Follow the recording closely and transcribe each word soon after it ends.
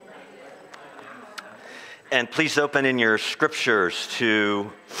And please open in your scriptures to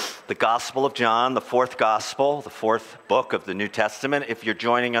the Gospel of John, the fourth gospel, the fourth book of the New Testament. If you're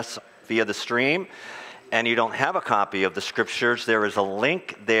joining us via the stream and you don't have a copy of the scriptures, there is a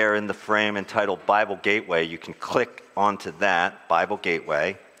link there in the frame entitled Bible Gateway. You can click onto that, Bible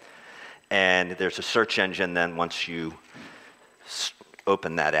Gateway, and there's a search engine then once you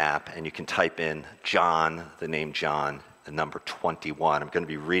open that app, and you can type in John, the name John, the number 21. I'm going to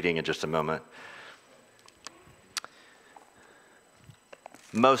be reading in just a moment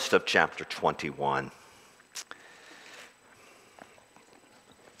most of chapter 21.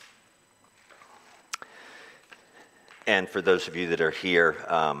 And for those of you that are here,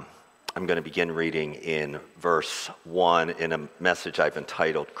 I'm going to begin reading in verse 1 in a message I've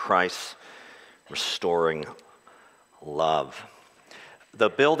entitled, Christ Restoring Love. The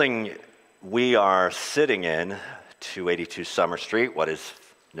building we are sitting in, 282 Summer Street, what is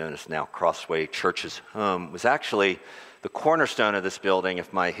known as now Crossway Church's home, was actually the cornerstone of this building,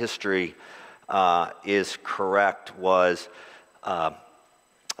 if my history is correct, was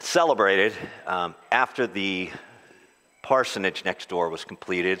celebrated after the parsonage next door was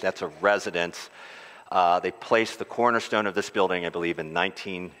completed. That's a residence. They placed the cornerstone of this building, I believe, in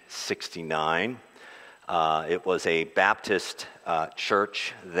 1969. It was a Baptist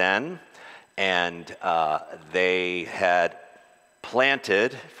church then, and they had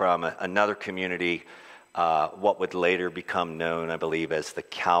planted from another community what would later become known, I believe, as the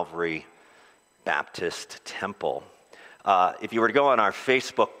Calvary Baptist Temple. If you were to go on our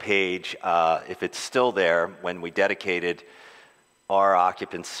Facebook page, if it's still there, when we dedicated our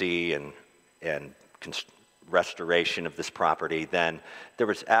occupancy and restoration of this property, then there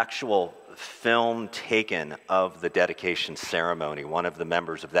was actual film taken of the dedication ceremony. One of the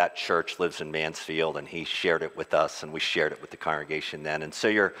members of that church lives in Mansfield, and he shared it with us, and we shared it with the congregation then. And so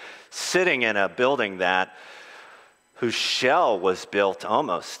you're sitting in a building whose shell was built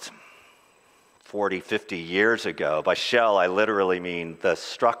almost 40, 50 years ago. By shell, I literally mean the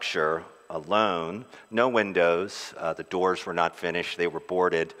structure alone, no windows, the doors were not finished, they were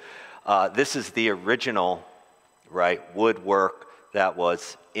boarded. This is the original, woodwork that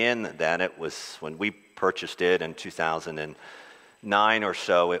was in then. It was, when we purchased it in 2009 or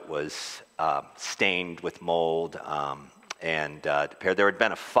so, it was stained with mold and repaired. There had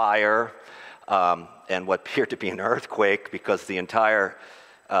been a fire and what appeared to be an earthquake, because the entire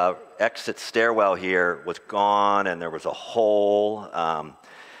exit stairwell here was gone, and there was a hole.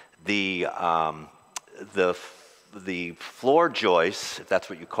 The floor joists, if that's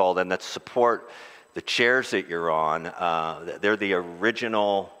what you call them, that support the chairs that you're on, they're the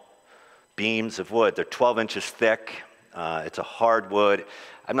original beams of wood. They're 12 inches thick. It's a hardwood.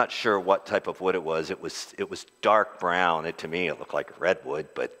 I'm not sure what type of wood it was. It was dark brown. To me, it looked like redwood,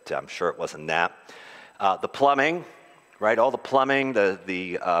 but I'm sure it wasn't that. The plumbing, all the plumbing,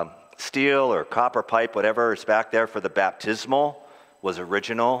 the steel or copper pipe, whatever is back there for the baptismal was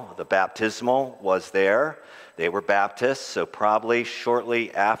original. The baptismal was there. They were Baptists, so probably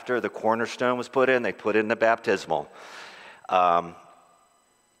shortly after the cornerstone was put in, they put in the baptismal. But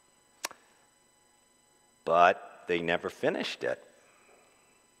they never finished it.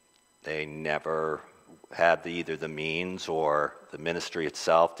 They never had either the means, or the ministry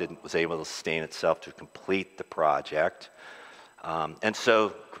itself was able to sustain itself to complete the project. And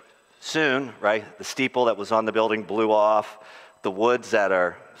so soon, the steeple that was on the building blew off. The woods that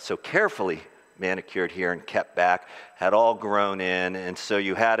are so carefully manicured here and kept back had all grown in, and so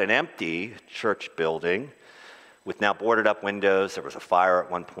you had an empty church building with now boarded up windows. There was a fire at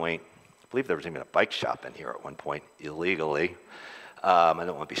one point. I believe there was even a bike shop in here at one point, illegally. I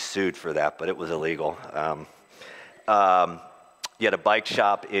don't want to be sued for that, but it was illegal. You had a bike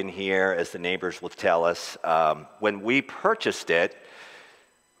shop in here, as the neighbors will tell us. When we purchased it,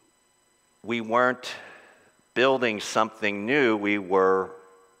 we weren't building something new, we were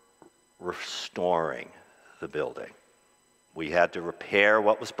restoring the building. We had to repair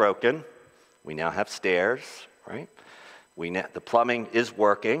what was broken. We now have stairs, The plumbing is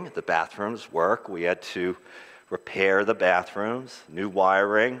working, the bathrooms work. We had to repair the bathrooms, new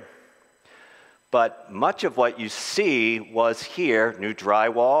wiring. But much of what you see was here, new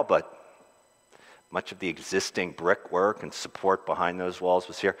drywall, but much of the existing brickwork and support behind those walls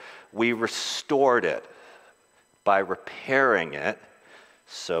was here. We restored it by repairing it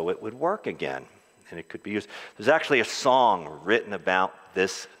so it would work again and it could be used. There's actually a song written about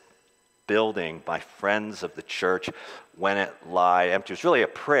this building by friends of the church when it lied empty. It was really a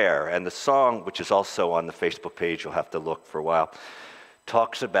prayer, and the song, which is also on the Facebook page, you'll have to look for a while,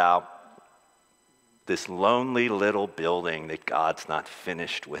 talks about this lonely little building that God's not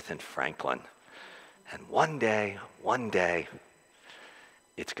finished with in Franklin. And one day,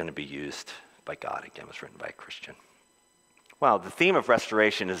 it's going to be used by God. Again, it was written by a Christian. Well, the theme of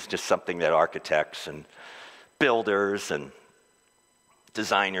restoration is just something that architects and builders and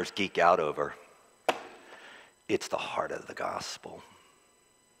designers geek out over. It's the heart of the gospel.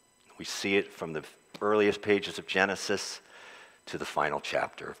 We see it from the earliest pages of Genesis to the final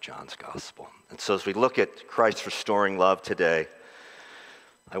chapter of John's gospel. And so as we look at Christ's restoring love today,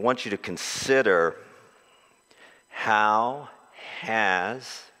 I want you to consider, how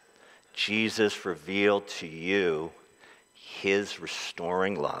has Jesus revealed to you his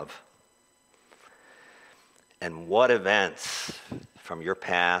restoring love? And what events from your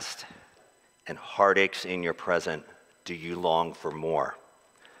past and heartaches in your present do you long for more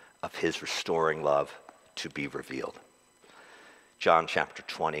of his restoring love to be revealed? John chapter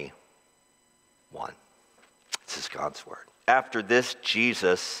 21. This is God's word. After this,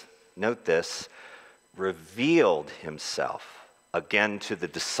 Jesus, note this, revealed himself again to the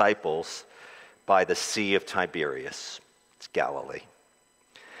disciples by the Sea of Tiberias. It's Galilee.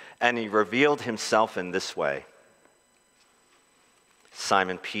 And he revealed himself in this way.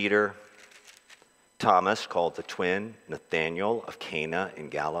 Simon Peter, Thomas, called the twin, Nathanael of Cana in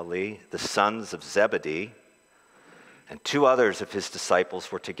Galilee, the sons of Zebedee, and two others of his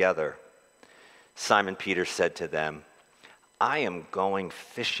disciples were together. Simon Peter said to them, "I am going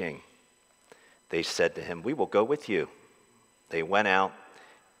fishing." They said to him, "We will go with you." They went out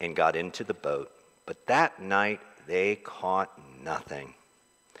and got into the boat, but that night they caught nothing.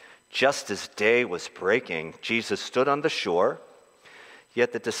 Just as day was breaking, Jesus stood on the shore,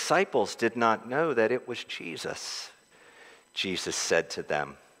 yet the disciples did not know that it was Jesus. Jesus said to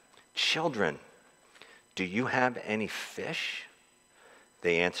them, "Children, do you have any fish?"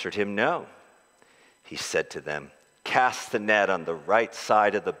 They answered him, "No." He said to them, "Cast the net on the right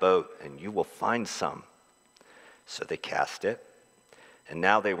side of the boat, and you will find some." So they cast it, and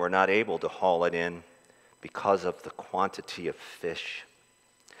now they were not able to haul it in because of the quantity of fish.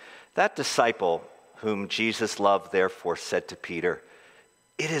 That disciple whom Jesus loved therefore said to Peter,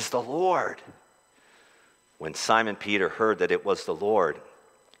 "It is the Lord." When Simon Peter heard that it was the Lord,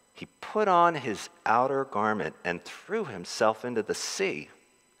 he put on his outer garment and threw himself into the sea.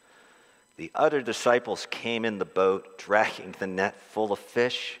 The other disciples came in the boat, dragging the net full of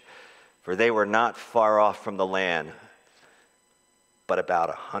fish, for they were not far off from the land, but about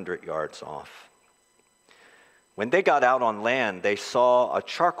 100 yards off. When they got out on land, they saw a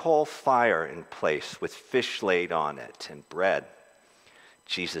charcoal fire in place with fish laid on it and bread.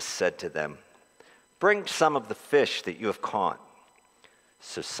 Jesus said to them, "Bring some of the fish that you have caught."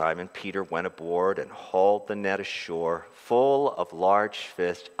 So Simon Peter went aboard and hauled the net ashore, full of large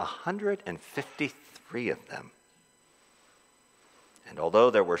fish, 153 of them. And although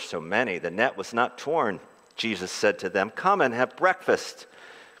there were so many, the net was not torn. Jesus said to them, "Come and have breakfast."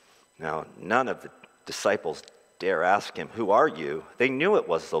 Now, none of the disciples dare ask him, "Who are you?" They knew it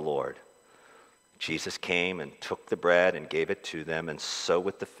was the Lord. Jesus came and took the bread and gave it to them, and so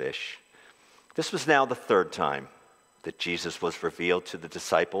with the fish. This was now the third time that Jesus was revealed to the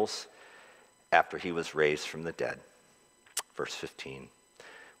disciples after he was raised from the dead. Verse 15.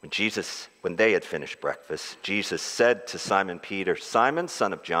 When they had finished breakfast, Jesus said to Simon Peter, "Simon,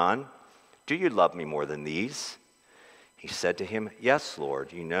 son of John, do you love me more than these?" He said to him, "Yes,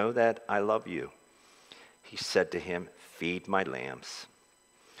 Lord, you know that I love you." He said to him, "Feed my lambs."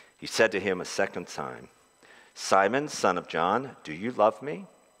 He said to him a second time, "Simon, son of John, do you love me?"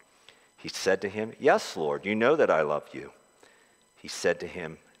 He said to him, "Yes, Lord, you know that I love you." He said to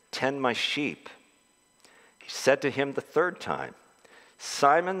him, "Tend my sheep." He said to him the third time,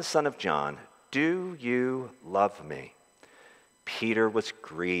 "Simon, son of John, do you love me?" Peter was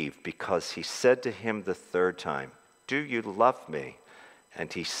grieved because he said to him the third time, "Do you love me?"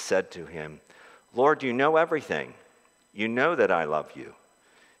 And he said to him, "Lord, you know everything. You know that I love you."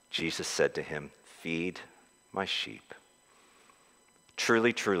 Jesus said to him, "Feed my sheep.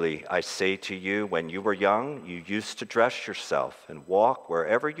 Truly, truly, I say to you, when you were young, you used to dress yourself and walk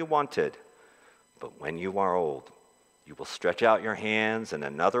wherever you wanted. But when you are old, you will stretch out your hands, and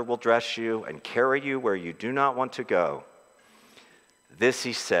another will dress you and carry you where you do not want to go." This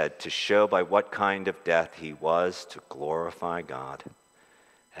he said to show by what kind of death he was to glorify God.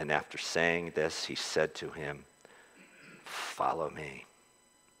 And after saying this, he said to him, "Follow me."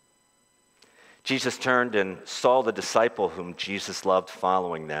 Jesus turned and saw the disciple whom Jesus loved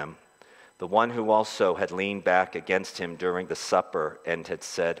following them, the one who also had leaned back against him during the supper and had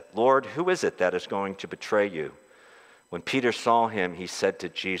said, "Lord, who is it that is going to betray you?" When Peter saw him, he said to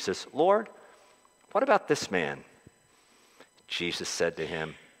Jesus, "Lord, what about this man?" Jesus said to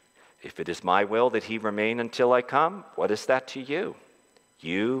him, If it is my will that he remain until I come, what is that to you?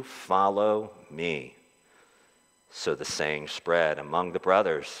 You follow me. So the saying spread among the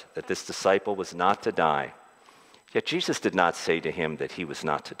brothers that this disciple was not to die. Yet Jesus did not say to him that he was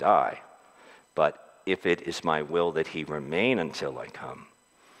not to die, but if it is my will that he remain until I come,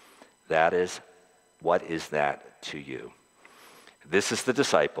 what is that to you? This is the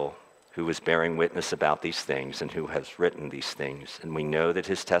disciple who is bearing witness about these things and who has written these things, and we know that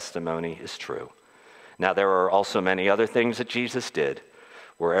his testimony is true. Now there are also many other things that Jesus did.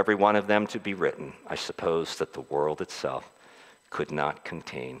 Were every one of them to be written, I suppose that the world itself could not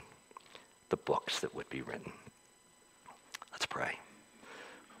contain the books that would be written. Let's pray.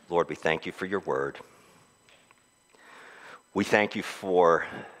 Lord, we thank you for your word. We thank you for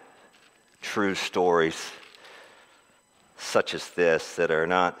true stories such as this that are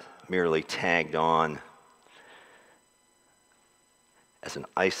not merely tagged on as an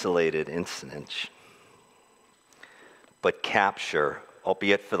isolated incident, but capture,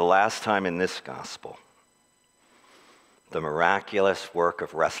 albeit for the last time in this gospel, the miraculous work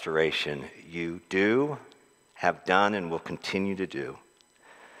of restoration you do, have done, and will continue to do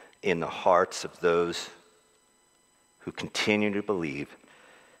in the hearts of those who continue to believe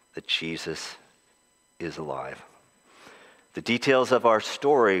that Jesus is alive. The details of our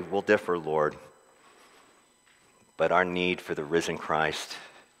story will differ, Lord, but our need for the risen Christ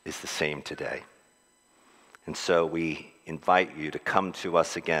is the same today. And so we invite you to come to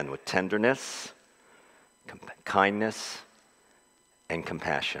us again with tenderness, kindness, and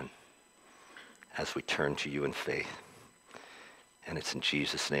compassion as we turn to you in faith. And it's in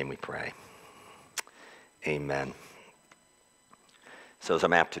Jesus' name we pray. Amen. So as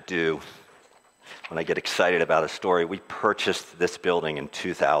I'm apt to do, when I get excited about a story, we purchased this building in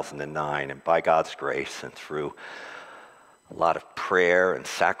 2009, and by God's grace and through a lot of prayer and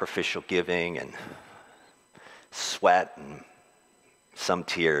sacrificial giving and sweat and some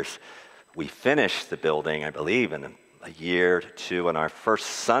tears, we finished the building, I believe, in a year to two, and our first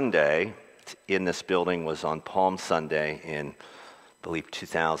Sunday in this building was on Palm Sunday in, I believe,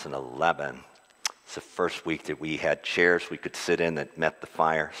 2011. It's the first week that we had chairs we could sit in that met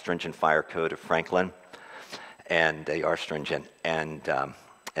the stringent fire code of Franklin, and they are stringent. And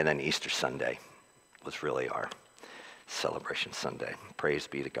then Easter Sunday was really our celebration Sunday. Praise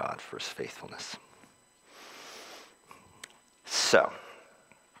be to God for his faithfulness. So,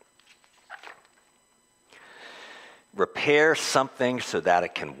 repair something so that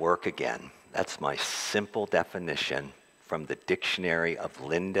it can work again. That's my simple definition from the dictionary of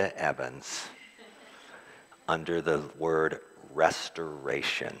Linda Evans under the word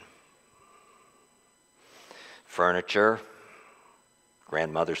restoration. Furniture,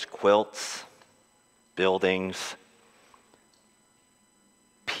 grandmother's quilts, buildings,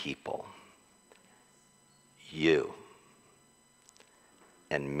 people. You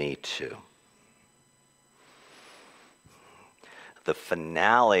and me too. The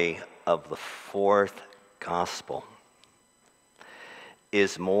finale of the fourth gospel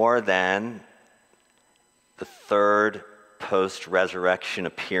is more than the third post-resurrection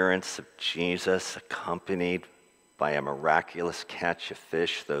appearance of Jesus accompanied by a miraculous catch of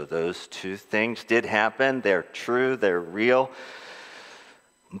fish. Though those two things did happen, they're true, they're real,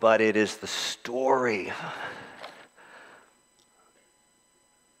 but it is the story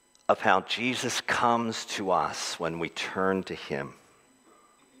of how Jesus comes to us when we turn to him.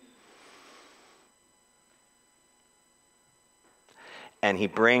 And he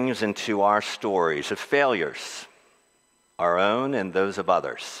brings into our stories of failures, our own and those of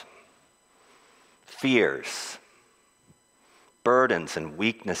others, fears, burdens and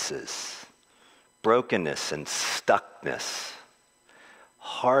weaknesses, brokenness and stuckness,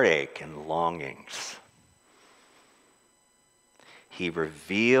 heartache and longings. He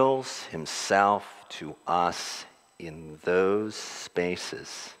reveals himself to us in those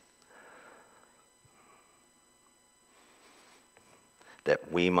spaces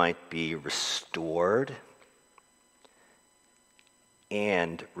that we might be restored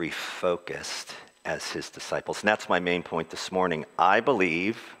and refocused as his disciples. And that's my main point this morning. I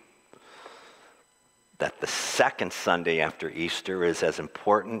believe that the second Sunday after Easter is as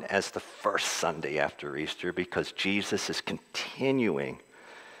important as the first Sunday after Easter, because Jesus is continuing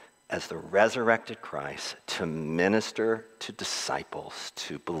as the resurrected Christ to minister to disciples,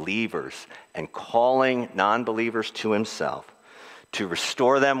 to believers, and calling non-believers to himself, to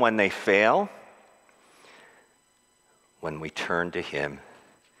restore them when they fail, when we turn to him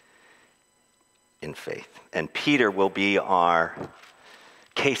in faith. And Peter will be our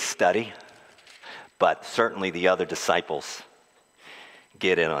case study, but certainly the other disciples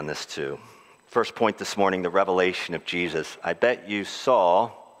get in on this too. First point this morning, the revelation of Jesus. I bet you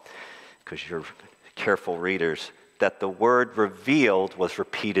saw, because you're careful readers, that the word revealed was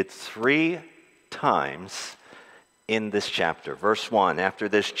repeated 3 times in this chapter. Verse 1, after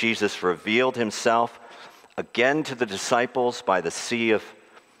this, Jesus revealed himself again to the disciples by the Sea of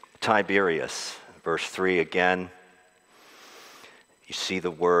Tiberias. Verse 3 again, you see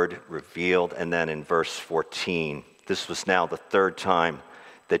the word revealed. And then in verse 14, this was now the 3rd time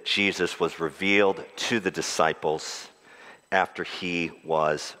that Jesus was revealed to the disciples after he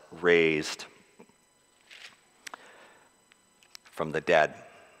was raised from the dead.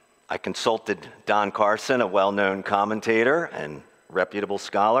 I consulted Don Carson, a well-known commentator and reputable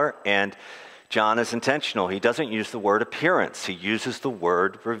scholar, and John is intentional. He doesn't use the word appearance. He uses the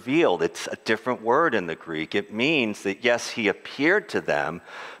word revealed. It's a different word in the Greek. It means that, yes, he appeared to them,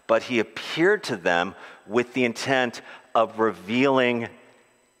 but he appeared to them with the intent of revealing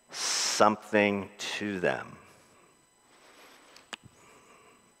something to them.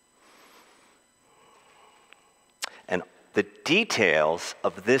 And the details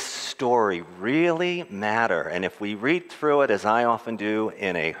of this story really matter. And if we read through it, as I often do,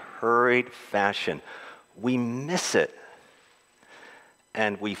 in a hurried fashion, we miss it.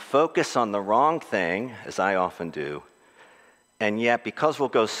 And we focus on the wrong thing, as I often do. And yet, because we'll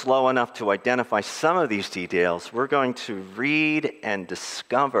go slow enough to identify some of these details, we're going to read and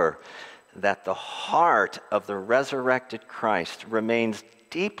discover that the heart of the resurrected Christ remains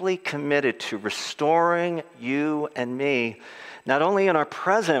deeply committed to restoring you and me, not only in our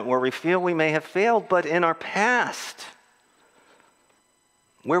present, where we feel we may have failed, but in our past,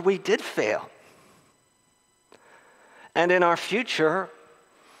 where we did fail. And in our future,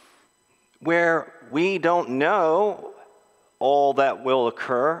 where we don't know all that will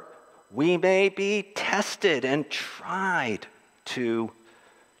occur, we may be tested and tried to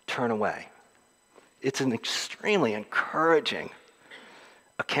turn away. It's an extremely encouraging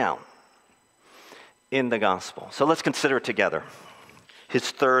account in the gospel. So let's consider it together. His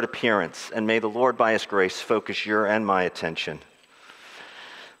 3rd appearance, and may the Lord by his grace focus your and my attention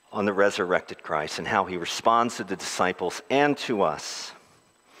on the resurrected Christ and how he responds to the disciples and to us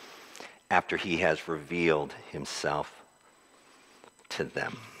after he has revealed himself to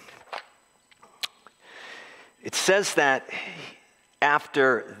them. It says that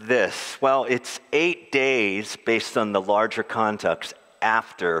after this, well, it's 8 days based on the larger context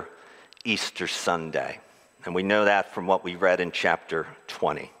after Easter Sunday. And we know that from what we read in chapter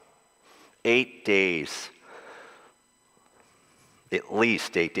 20. 8 days, at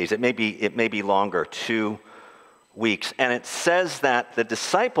least 8 days. It may be longer, 2 weeks. And it says that the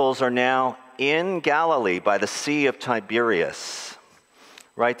disciples are now in Galilee by the Sea of Tiberias.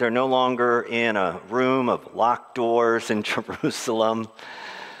 Right? They're no longer in a room of locked doors in Jerusalem.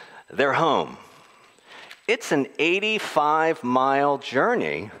 They're home. It's an 85-mile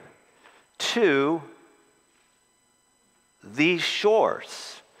journey to these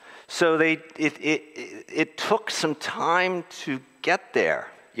shores. So it took some time to get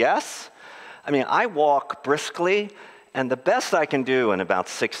there. Yes? I mean, I walk briskly, and the best I can do in about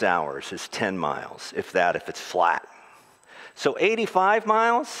 6 hours is 10 miles, if it's flat. So 85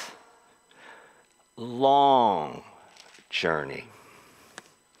 miles, long journey.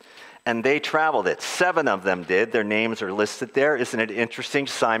 And they traveled it. 7 of them did. Their names are listed there. Isn't it interesting?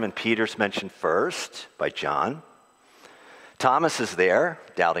 Simon Peter's mentioned first by John. Thomas is there,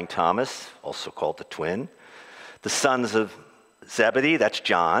 doubting Thomas, also called the twin. The sons of Zebedee, that's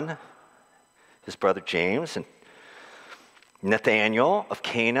John, his brother James, and Nathanael of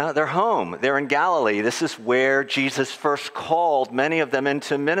Cana. They're home. They're in Galilee. This is where Jesus first called many of them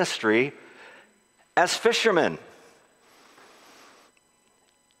into ministry as fishermen.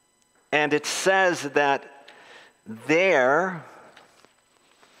 And it says that there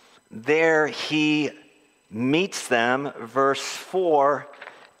he meets them, verse 4,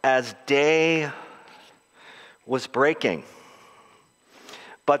 as day was breaking.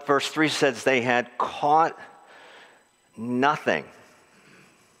 But verse 3 says they had caught nothing.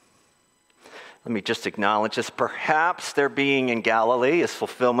 Let me just acknowledge this. Perhaps their being in Galilee is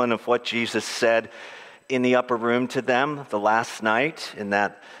fulfillment of what Jesus said in the upper room to them the last night, in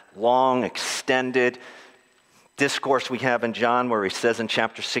that long, extended discourse we have in John, where he says in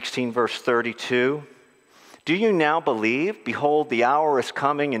chapter 16, verse 32, "Do you now believe? Behold, the hour is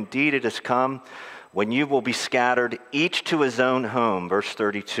coming, indeed it has come, when you will be scattered, each to his own home," verse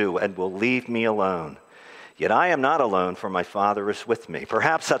 32, "and will leave me alone. Yet I am not alone, for my Father is with me."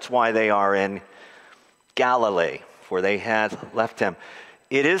 Perhaps that's why they are in Galilee, for they had left him.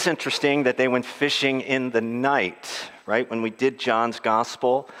 It is interesting that they went fishing in the night, right? When we did John's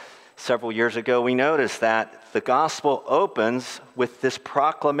gospel several years ago, we noticed that the gospel opens with this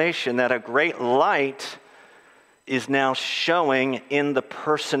proclamation that a great light is now showing in the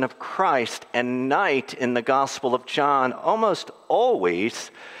person of Christ. And night in the Gospel of John almost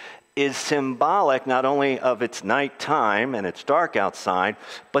always is symbolic not only of its nighttime and it's dark outside,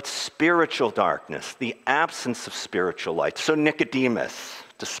 but spiritual darkness, the absence of spiritual light. So Nicodemus,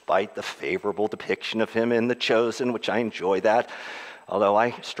 despite the favorable depiction of him in The Chosen, which I enjoy that, although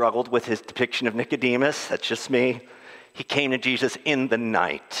I struggled with his depiction of Nicodemus, that's just me, he came to Jesus in the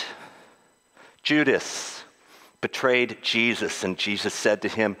night. Judas betrayed Jesus, and Jesus said to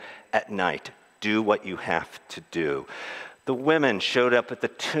him at night, do what you have to do. The women showed up at the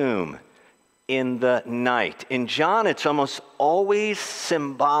tomb in the night. In John, it's almost always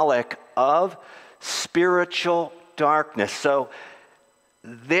symbolic of spiritual darkness. So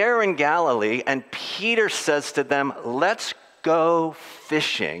they're in Galilee, and Peter says to them, let's go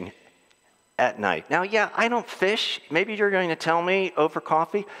fishing at night. Now, yeah, I don't fish. Maybe you're going to tell me over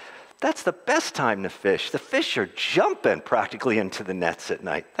coffee. That's the best time to fish. The fish are jumping practically into the nets at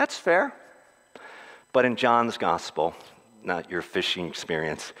night. That's fair. But in John's gospel, not your fishing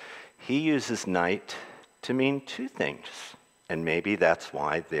experience, he uses night to mean two things. And maybe that's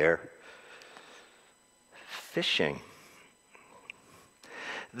why they're fishing.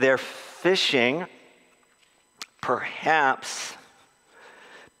 They're fishing perhaps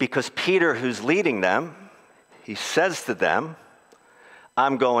because Peter, who's leading them, he says to them,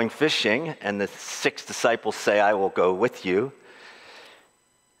 I'm going fishing, and the 6 disciples say, I will go with you.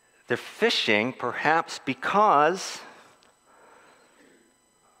 They're fishing perhaps because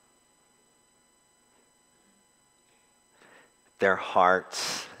their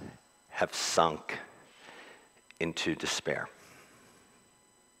hearts have sunk into despair.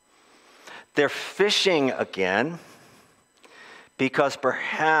 They're fishing again because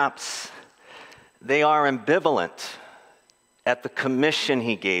perhaps they are ambivalent at the commission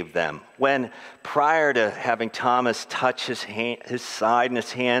he gave them. When prior to having Thomas touch his side and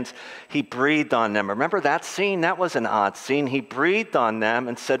his hands, he breathed on them. Remember that scene? That was an odd scene. He breathed on them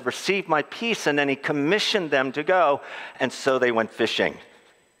and said, receive my peace, and then he commissioned them to go, and so they went fishing.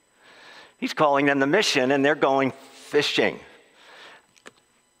 He's calling them the mission, and they're going fishing.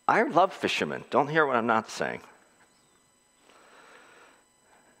 I love fishermen. Don't hear what I'm not saying.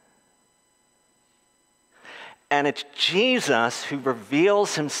 And it's Jesus who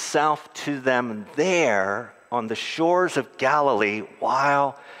reveals himself to them there on the shores of Galilee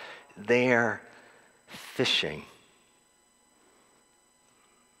while they're fishing.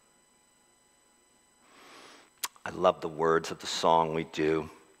 I love the words of the song we do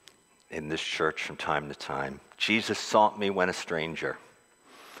in this church from time to time. Jesus sought me when a stranger,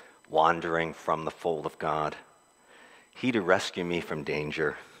 wandering from the fold of God. He to rescue me from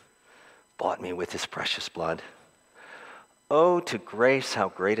danger, bought me with his precious blood. Oh, to grace, how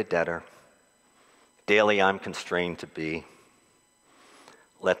great a debtor daily I'm constrained to be.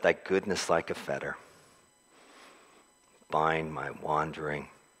 Let thy goodness like a fetter bind my wandering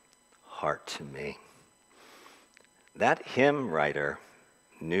heart to me. That hymn writer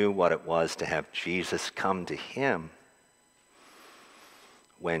knew what it was to have Jesus come to him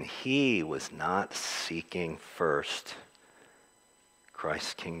when he was not seeking first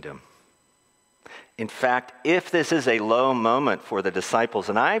Christ's kingdom. In fact, if this is a low moment for the disciples,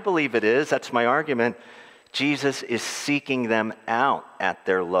 and I believe it is, that's my argument, Jesus is seeking them out at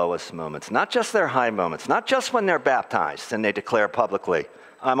their lowest moments, not just their high moments, not just when they're baptized and they declare publicly,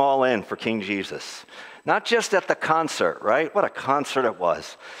 I'm all in for King Jesus. Not just at the concert, right? What a concert it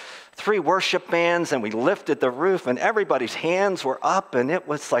was. 3 worship bands, and we lifted the roof, and everybody's hands were up, and it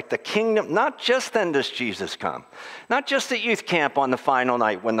was like the kingdom. Not just then does Jesus come. Not just at youth camp on the final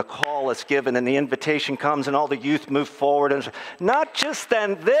night when the call is given and the invitation comes and all the youth move forward. And not just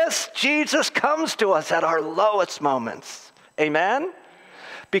then. This Jesus comes to us at our lowest moments. Amen?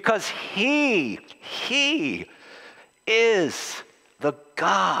 Because he is the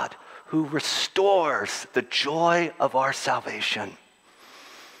God who restores the joy of our salvation.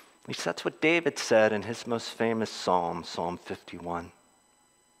 At least that's what David said in his most famous psalm, Psalm 51.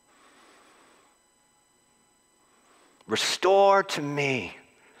 Restore to me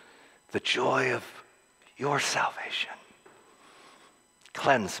the joy of your salvation.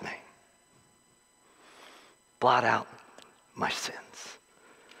 Cleanse me. Blot out my sins.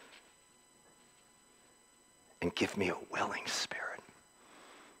 And give me a willing spirit.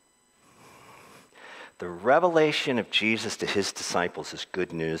 The revelation of Jesus to his disciples is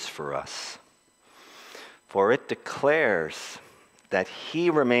good news for us. For it declares that he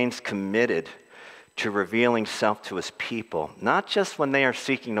remains committed to revealing himself to his people, not just when they are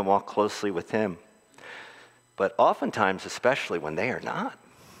seeking to walk closely with him, but oftentimes, especially when they are not.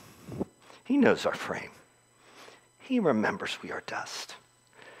 He knows our frame. He remembers we are dust.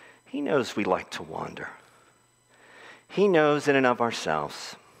 He knows we like to wander. He knows in and of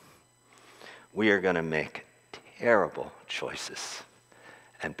ourselves we are going to make terrible choices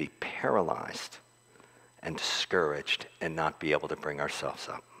and be paralyzed and discouraged and not be able to bring ourselves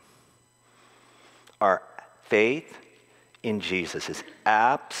up. Our faith in Jesus is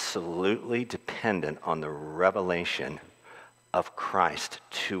absolutely dependent on the revelation of Christ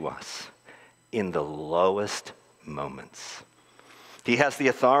to us in the lowest moments. He has the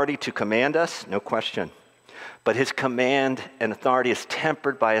authority to command us, no question, but his command and authority is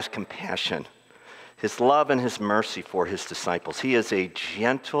tempered by his compassion, his love and his mercy for his disciples. He is a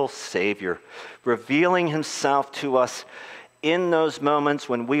gentle Savior, revealing himself to us in those moments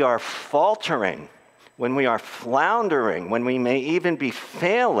when we are faltering, when we are floundering, when we may even be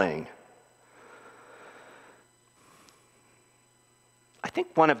failing. I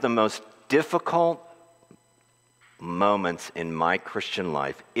think one of the most difficult moments in my Christian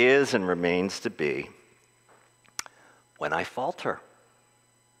life is and remains to be when I falter,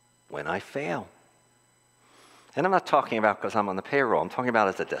 when I fail. And I'm not talking about because I'm on the payroll. I'm talking about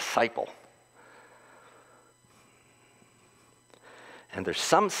as a disciple. And there's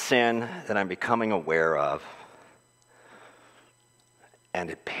some sin that I'm becoming aware of, and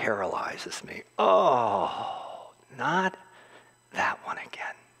it paralyzes me. Oh, not that one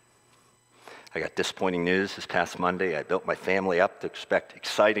again. I got disappointing news this past Monday. I built my family up to expect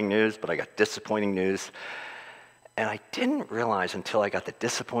exciting news, but I got disappointing news. And I didn't realize until I got the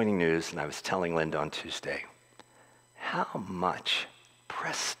disappointing news, and I was telling Linda on Tuesday, how much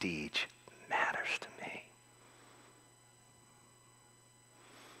prestige matters to me.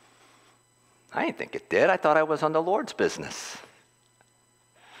 I didn't think it did. I thought I was on the Lord's business.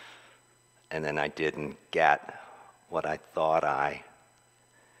 And then I didn't get what I thought I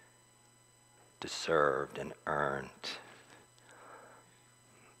deserved and earned.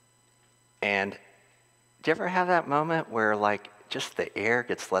 And do you ever have that moment where like just the air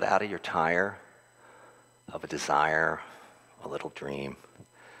gets let out of your tire of a desire, a little dream?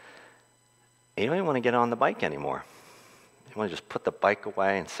 And you don't even want to get on the bike anymore. You want to just put the bike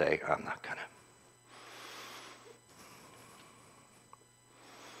away and say, I'm not going to.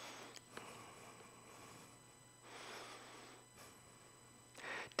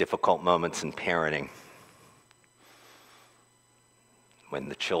 Difficult moments in parenting. When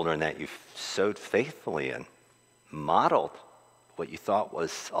the children that you've sowed faithfully in modeled what you thought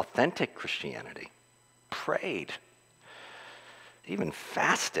was authentic Christianity, prayed, even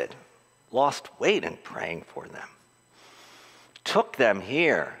fasted, lost weight in praying for them, took them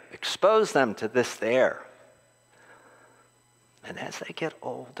here, exposed them to this there. And as they get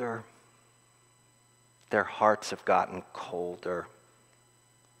older, their hearts have gotten colder.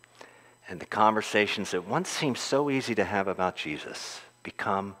 And the conversations that once seemed so easy to have about Jesus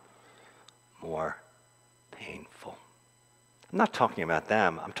become more painful. I'm not talking about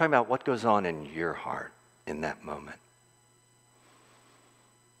them. I'm talking about what goes on in your heart in that moment.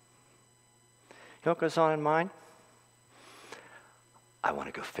 You know what goes on in mine? I want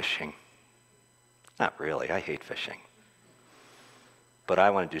to go fishing. Not really. I hate fishing. But I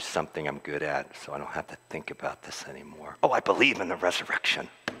want to do something I'm good at so I don't have to think about this anymore. Oh, I believe in the resurrection.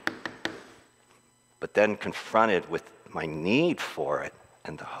 But then confronted with my need for it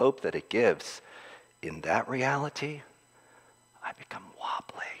and the hope that it gives, in that reality, I become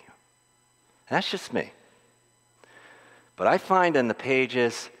wobbly. And that's just me. But I find in the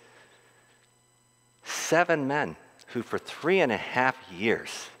pages 7 men who for 3.5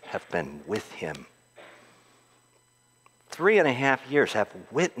 years have been with him. 3.5 years have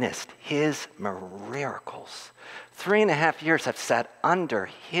witnessed his miracles. 3.5 years have sat under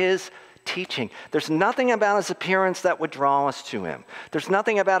his teaching. There's nothing about his appearance that would draw us to him. There's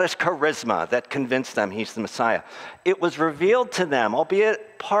nothing about his charisma that convinced them he's the Messiah. It was revealed to them,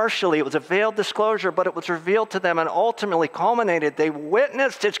 albeit partially. It was a veiled disclosure, but it was revealed to them and ultimately culminated. They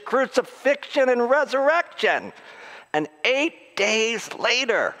witnessed his crucifixion and resurrection. And 8 days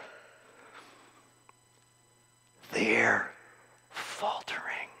later, they're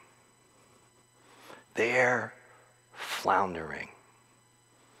faltering. They're floundering.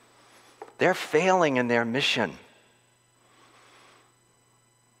 They're failing in their mission.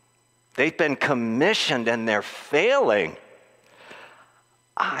 They've been commissioned and they're failing.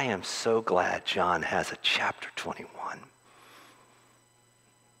 I am so glad John has a chapter 21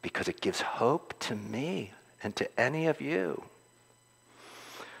 because it gives hope to me and to any of you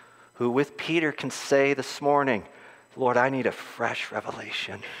who with Peter can say this morning, Lord, I need a fresh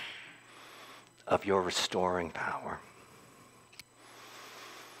revelation of your restoring power.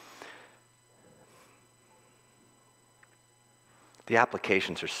 The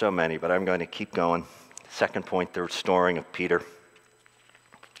applications are so many, but I'm going to keep going. Second point, the restoring of Peter.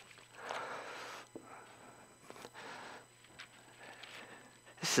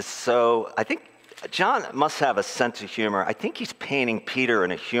 This is so, I think John must have a sense of humor. I think he's painting Peter in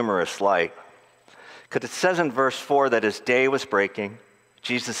a humorous light. Because it says in verse 4 that his day was breaking.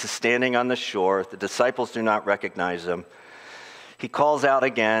 Jesus is standing on the shore. The disciples do not recognize him. He calls out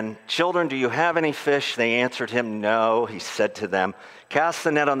again, children, do you have any fish? They answered him, no. He said to them, cast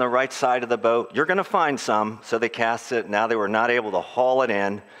the net on the right side of the boat. You're going to find some. So they cast it. Now they were not able to haul it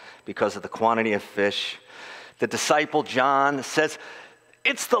in because of the quantity of fish. The disciple John says,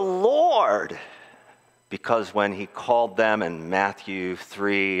 it's the Lord. Because when he called them in Matthew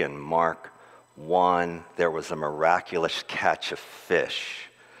 3 and Mark 1, there was a miraculous catch of fish.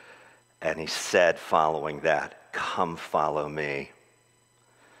 And he said following that, come follow me.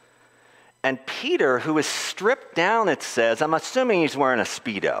 And Peter, who is stripped down, it says, I'm assuming he's wearing a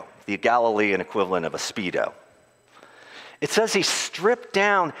Speedo, the Galilean equivalent of a Speedo. It says he's stripped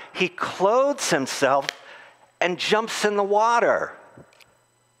down, he clothes himself and jumps in the water.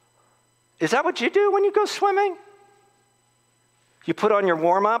 Is that what you do when you go swimming? You put on your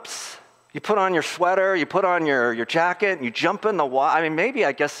warm-ups, you put on your sweater, you put on your jacket, and you jump in the water. I mean, maybe,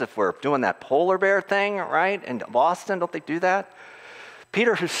 I guess, if we're doing that polar bear thing, right? In Boston, don't they do that?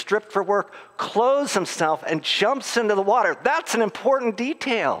 Peter, who's stripped for work, clothes himself and jumps into the water. That's an important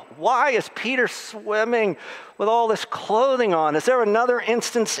detail. Why is Peter swimming with all this clothing on? Is there another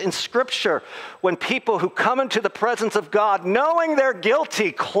instance in Scripture when people who come into the presence of God, knowing they're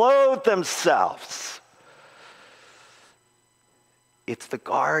guilty, clothe themselves? It's the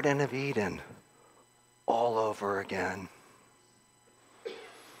Garden of Eden all over again.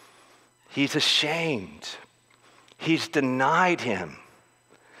 He's ashamed. He's denied him.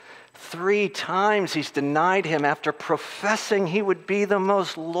 3 times he's denied him after professing he would be the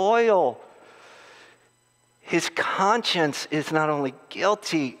most loyal. His conscience is not only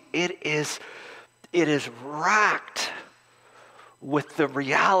guilty, it is racked with the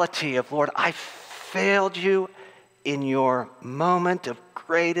reality of, Lord, I failed you in your moment of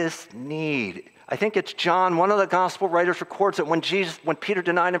greatest need. I think it's John, one of the gospel writers, records that when Peter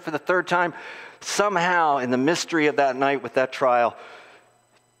denied him for the 3rd time, somehow in the mystery of that night with that trial,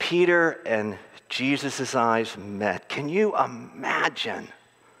 Peter and Jesus' eyes met. Can you imagine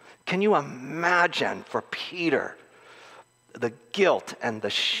for Peter the guilt and the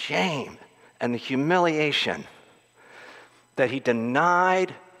shame and the humiliation that he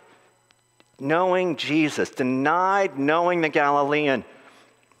denied knowing Jesus, denied knowing the Galilean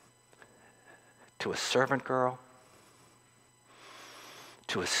to a servant girl,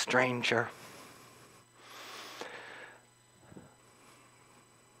 to a stranger?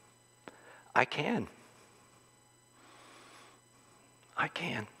 I can.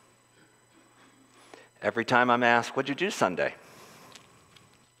 Every time I'm asked, what'd you do Sunday?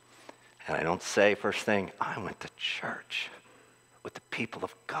 And I don't say first thing, I went to church with the people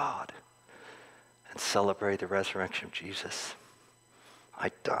of God and celebrate the resurrection of Jesus.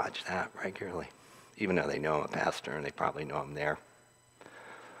 I dodge that regularly, even though they know I'm a pastor and they probably know I'm there.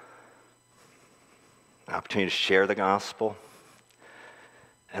 An opportunity to share the gospel.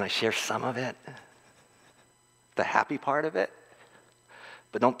 And I share some of it, the happy part of it,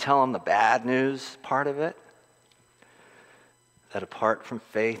 but don't tell them the bad news part of it, that apart from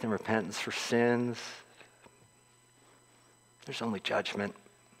faith and repentance for sins, there's only judgment.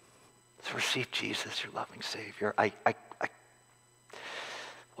 So receive Jesus, your loving Savior. I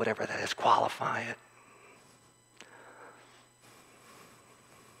whatever that is, qualify it.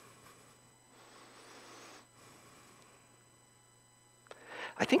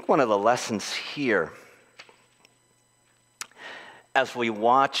 I think one of the lessons here, as we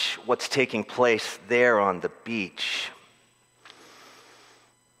watch what's taking place there on the beach,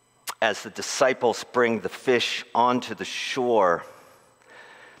 as the disciples bring the fish onto the shore,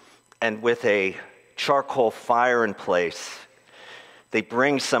 and with a charcoal fire in place, they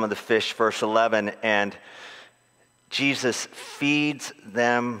bring some of the fish, verse 11, and Jesus feeds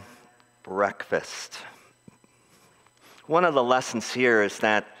them breakfast. One of the lessons here is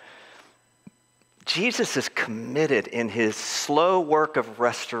that Jesus is committed in his slow work of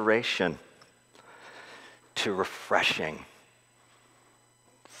restoration to refreshing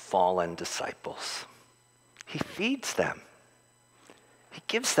fallen disciples. He feeds them. He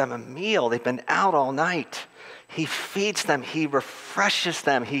gives them a meal. They've been out all night. He feeds them. He refreshes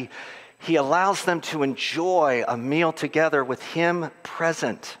them. He allows them to enjoy a meal together with him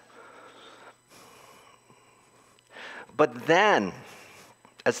present. But then,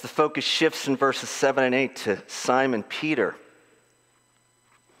 as the focus shifts in verses 7 and 8 to Simon Peter,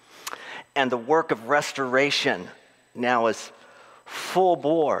 and the work of restoration now is full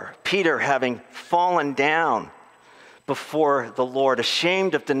bore, Peter, having fallen down before the Lord,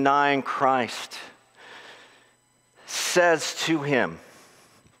 ashamed of denying Christ, says to him,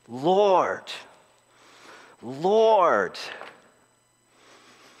 Lord, Lord.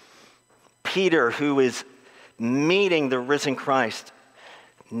 Peter, who is meeting the risen Christ,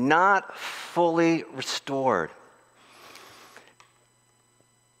 not fully restored.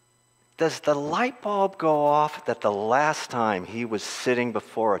 Does the light bulb go off that the last time he was sitting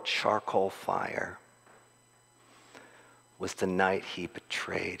before a charcoal fire was the night he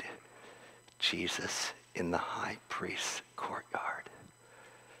betrayed Jesus in the high priest's courtyard?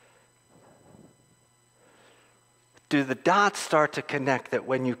 Do the dots start to connect that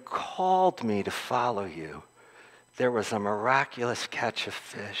when you called me to follow you, there was a miraculous catch of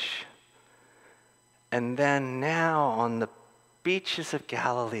fish? And then now on the beaches of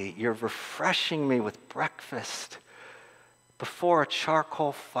Galilee, you're refreshing me with breakfast before a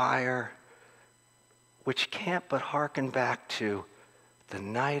charcoal fire, which can't but hearken back to the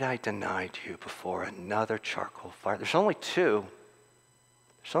night I denied you before another charcoal fire. There's only two.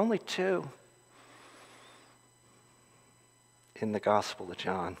 There's only two in the Gospel of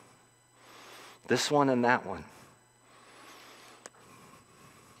John. This one and that one.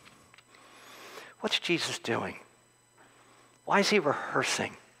 What's Jesus doing? Why is he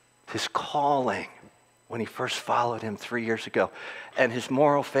rehearsing his calling when he first followed him 3 years ago and his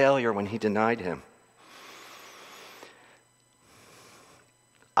moral failure when he denied him?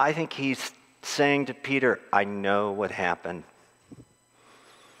 I think he's saying to Peter, I know what happened.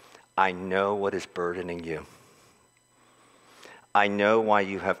 I know what is burdening you. I know why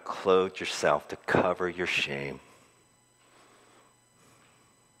you have clothed yourself to cover your shame.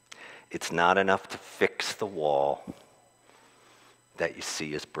 It's not enough to fix the wall that you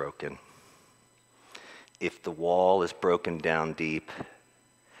see is broken. If the wall is broken down deep,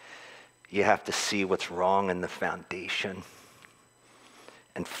 you have to see what's wrong in the foundation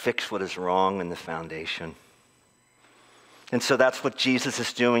and fix what is wrong in the foundation. And so that's what Jesus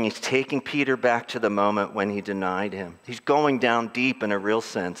is doing. He's taking Peter back to the moment when he denied him. He's going down deep in a real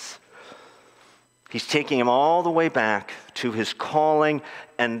sense. He's taking him all the way back to his calling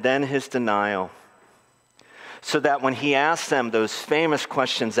and then his denial, so that when he asks them those famous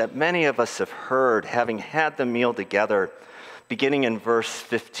questions that many of us have heard, having had the meal together, beginning in verse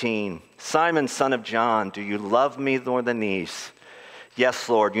 15, Simon, son of John, do you love me more than these? Yes,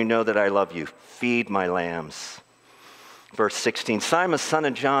 Lord, you know that I love you. Feed my lambs. Verse 16, Simon, son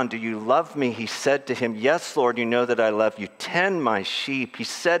of John, do you love me? He said to him, yes, Lord, you know that I love you. Tend my sheep. He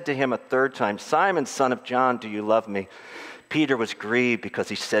said to him a third time, Simon, son of John, do you love me? Peter was grieved because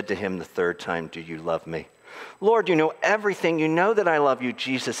he said to him the third time, do you love me? Lord, you know everything. You know that I love you.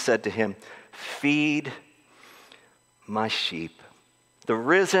 Jesus said to him, feed my sheep. The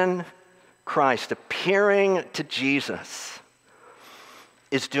risen Christ appearing to Jesus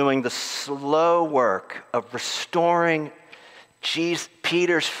is doing the slow work of restoring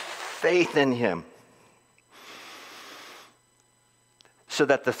Peter's faith in him, so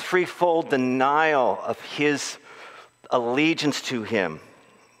that the threefold denial of his allegiance to him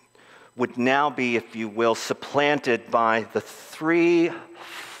would now be, if you will, supplanted by the threefold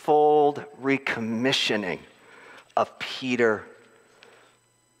recommissioning of Peter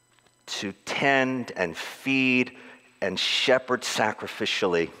to tend and feed and shepherd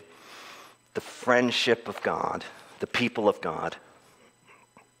sacrificially the friendship of God, the people of God.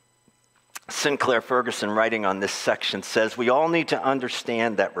 Sinclair Ferguson, writing on this section, says, we all need to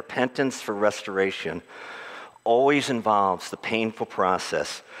understand that repentance for restoration always involves the painful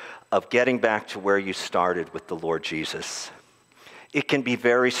process of getting back to where you started with the Lord Jesus. It can be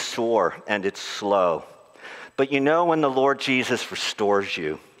very sore and it's slow. But you know, when the Lord Jesus restores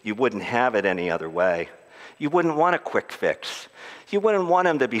you, you wouldn't have it any other way. You wouldn't want a quick fix. You wouldn't want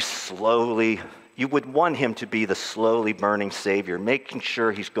him to be you would want him to be the slowly burning Savior, making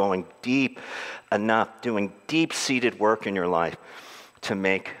sure he's going deep enough, doing deep-seated work in your life to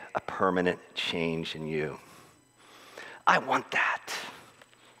make a permanent change in you. I want that.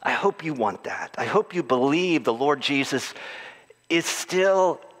 I hope you want that. I hope you believe the Lord Jesus is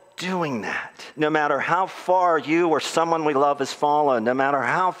still doing that. No matter how far you or someone we love has fallen, no matter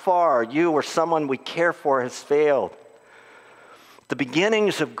how far you or someone we care for has failed, The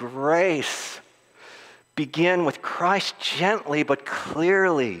beginnings of grace begin with Christ gently but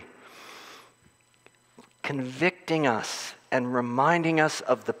clearly convicting us and reminding us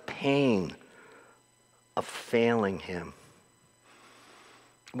of the pain of failing him.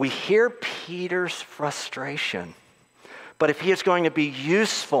 We hear Peter's frustration, but if he is going to be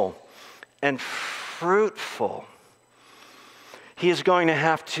useful and fruitful, he is going to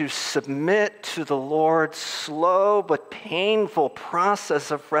have to submit to the Lord's slow but painful process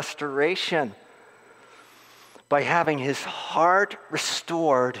of restoration by having his heart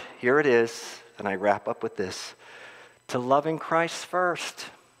restored, here it is, and I wrap up with this, to loving Christ first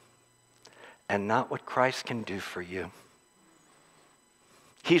and not what Christ can do for you.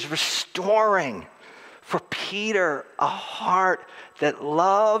 He's restoring for Peter a heart that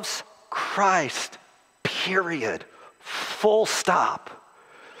loves Christ, period, full stop.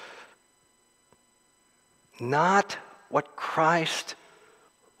 Not what Christ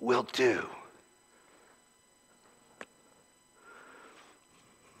will do.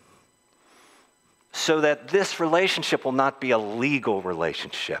 So that this relationship will not be a legal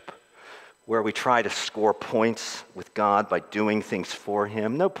relationship where we try to score points with God by doing things for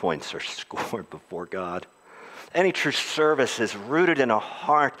him. No points are scored before God. Any true service is rooted in a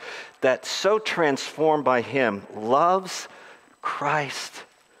heart that's so transformed by him, loves Christ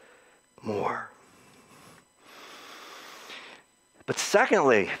more. But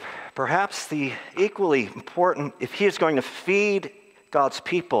secondly, perhaps the equally important, if he is going to feed God's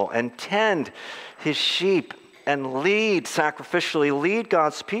people and tend his sheep and sacrificially lead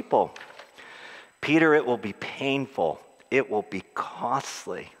God's people, Peter, it will be painful. It will be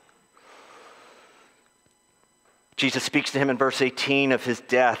costly. Jesus speaks to him in verse 18 of his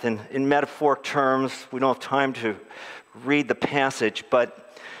death. And in metaphoric terms, we don't have time to read the passage,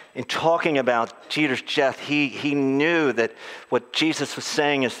 but in talking about Peter's death, he knew that what Jesus was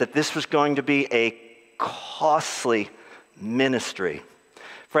saying is that this was going to be a costly ministry.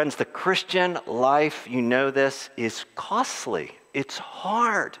 Friends, the Christian life, you know this, is costly. It's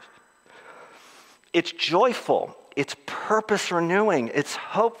hard. It's joyful. It's purpose renewing. It's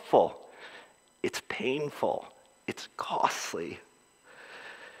hopeful. It's painful. It's costly.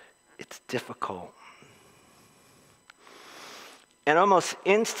 It's difficult. And almost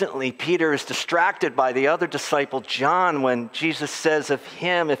instantly, Peter is distracted by the other disciple, John, when Jesus says of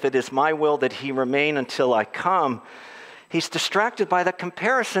him, if it is my will that he remain until I come. He's distracted by the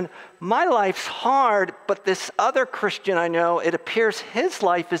comparison. My life's hard, but this other Christian I know, it appears his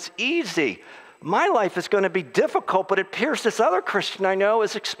life is easy. My life is going to be difficult, but it appears this other Christian I know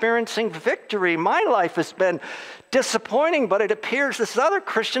is experiencing victory. My life has been disappointing, but it appears this other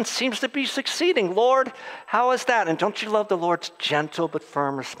Christian seems to be succeeding. Lord, how is that? And don't you love the Lord's gentle but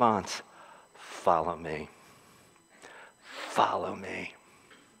firm response? Follow me. Follow me.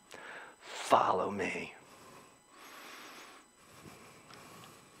 Follow me.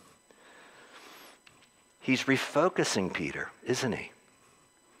 He's refocusing Peter, isn't he?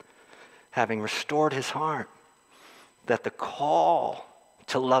 Having restored his heart, that the call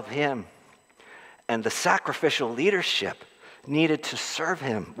to love him and the sacrificial leadership needed to serve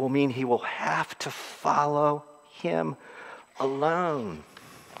him will mean he will have to follow him alone.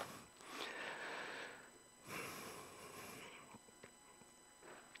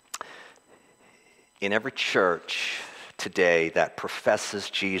 In every church today that professes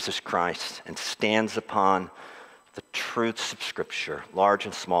Jesus Christ and stands upon the truths of Scripture, large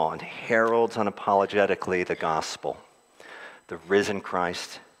and small, and heralds unapologetically the gospel, the risen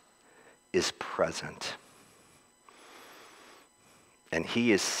Christ is present. And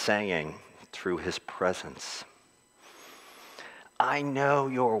he is saying through his presence, I know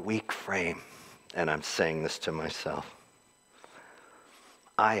your weak frame, and I'm saying this to myself.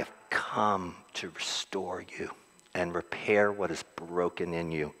 I have come to restore you and repair what is broken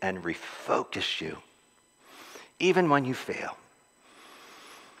in you and refocus you. Even when you fail.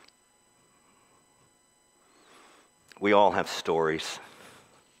 We all have stories.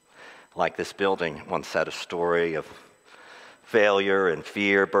 Like this building once had a story of failure and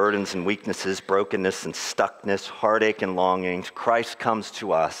fear, burdens and weaknesses, brokenness and stuckness, heartache and longings. Christ comes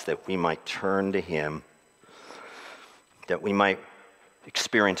to us that we might turn to him, that we might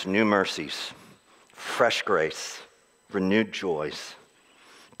experience new mercies, fresh grace, renewed joys.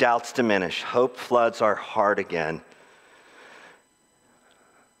 Doubts diminish, hope floods our heart again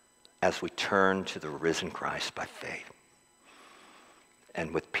as we turn to the risen Christ by faith.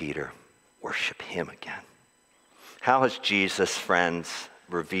 And with Peter, worship him again. How has Jesus, friends,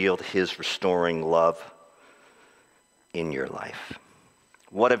 revealed his restoring love in your life?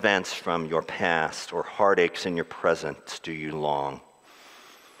 What events from your past or heartaches in your present do you long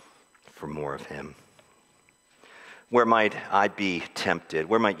for more of him? Where might I be tempted?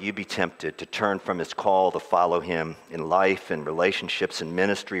 Where might you be tempted to turn from his call to follow him in life and relationships and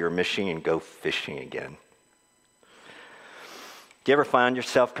ministry or mission and go fishing again? Do you ever find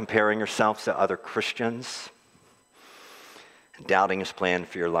yourself comparing yourself to other Christians and doubting his plan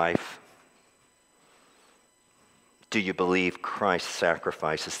for your life? Do you believe Christ's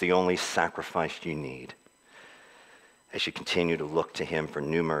sacrifice is the only sacrifice you need as you continue to look to him for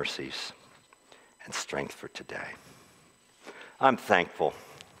new mercies and strength for today? I'm thankful.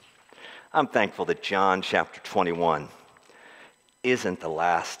 I'm thankful that John chapter 21 isn't the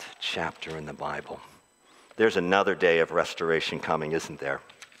last chapter in the Bible. There's another day of restoration coming, isn't there?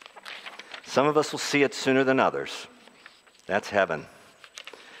 Some of us will see it sooner than others. That's heaven.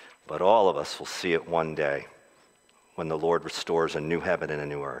 But all of us will see it one day when the Lord restores a new heaven and a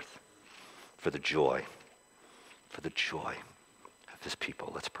new earth for the joy of his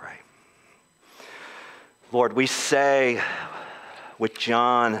people. Let's pray. Lord, we say with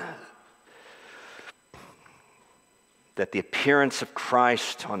John that the appearance of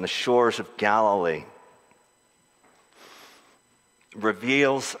Christ on the shores of Galilee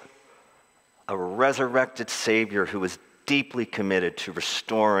reveals a resurrected Savior who is deeply committed to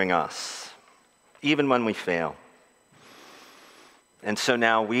restoring us, even when we fail. And so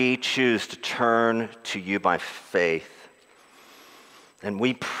now we choose to turn to you by faith. And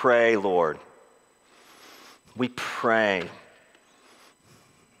we pray, Lord, we pray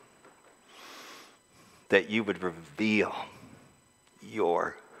that you would reveal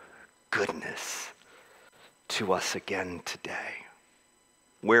your goodness to us again today.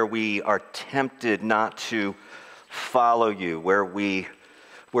 Where we are tempted not to follow you,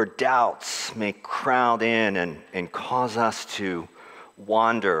 where doubts may crowd in and cause us to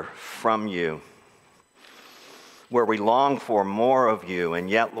wander from you, where we long for more of you, and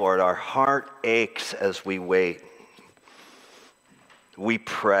yet, Lord, our heart aches as we wait. We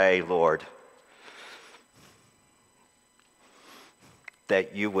pray, Lord,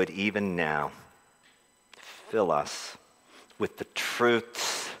 that you would even now fill us with the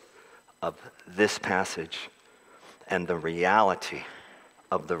truths of this passage and the reality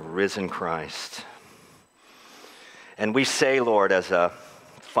of the risen Christ. And we say, Lord, as a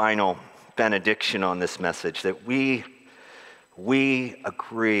final benediction on this message, that we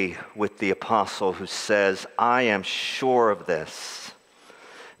agree with the apostle who says, I am sure of this,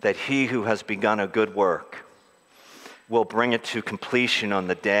 that he who has begun a good work will bring it to completion on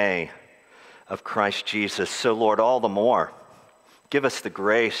the day of Christ Jesus. So, Lord, all the more, give us the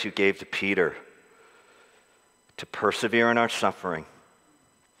grace you gave to Peter to persevere in our suffering,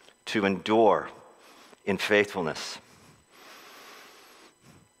 to endure in faithfulness,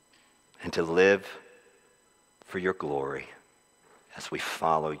 and to live for your glory as we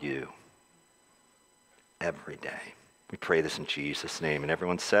follow you every day. We pray this in Jesus' name. And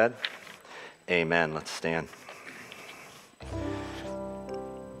everyone said, amen. Let's stand.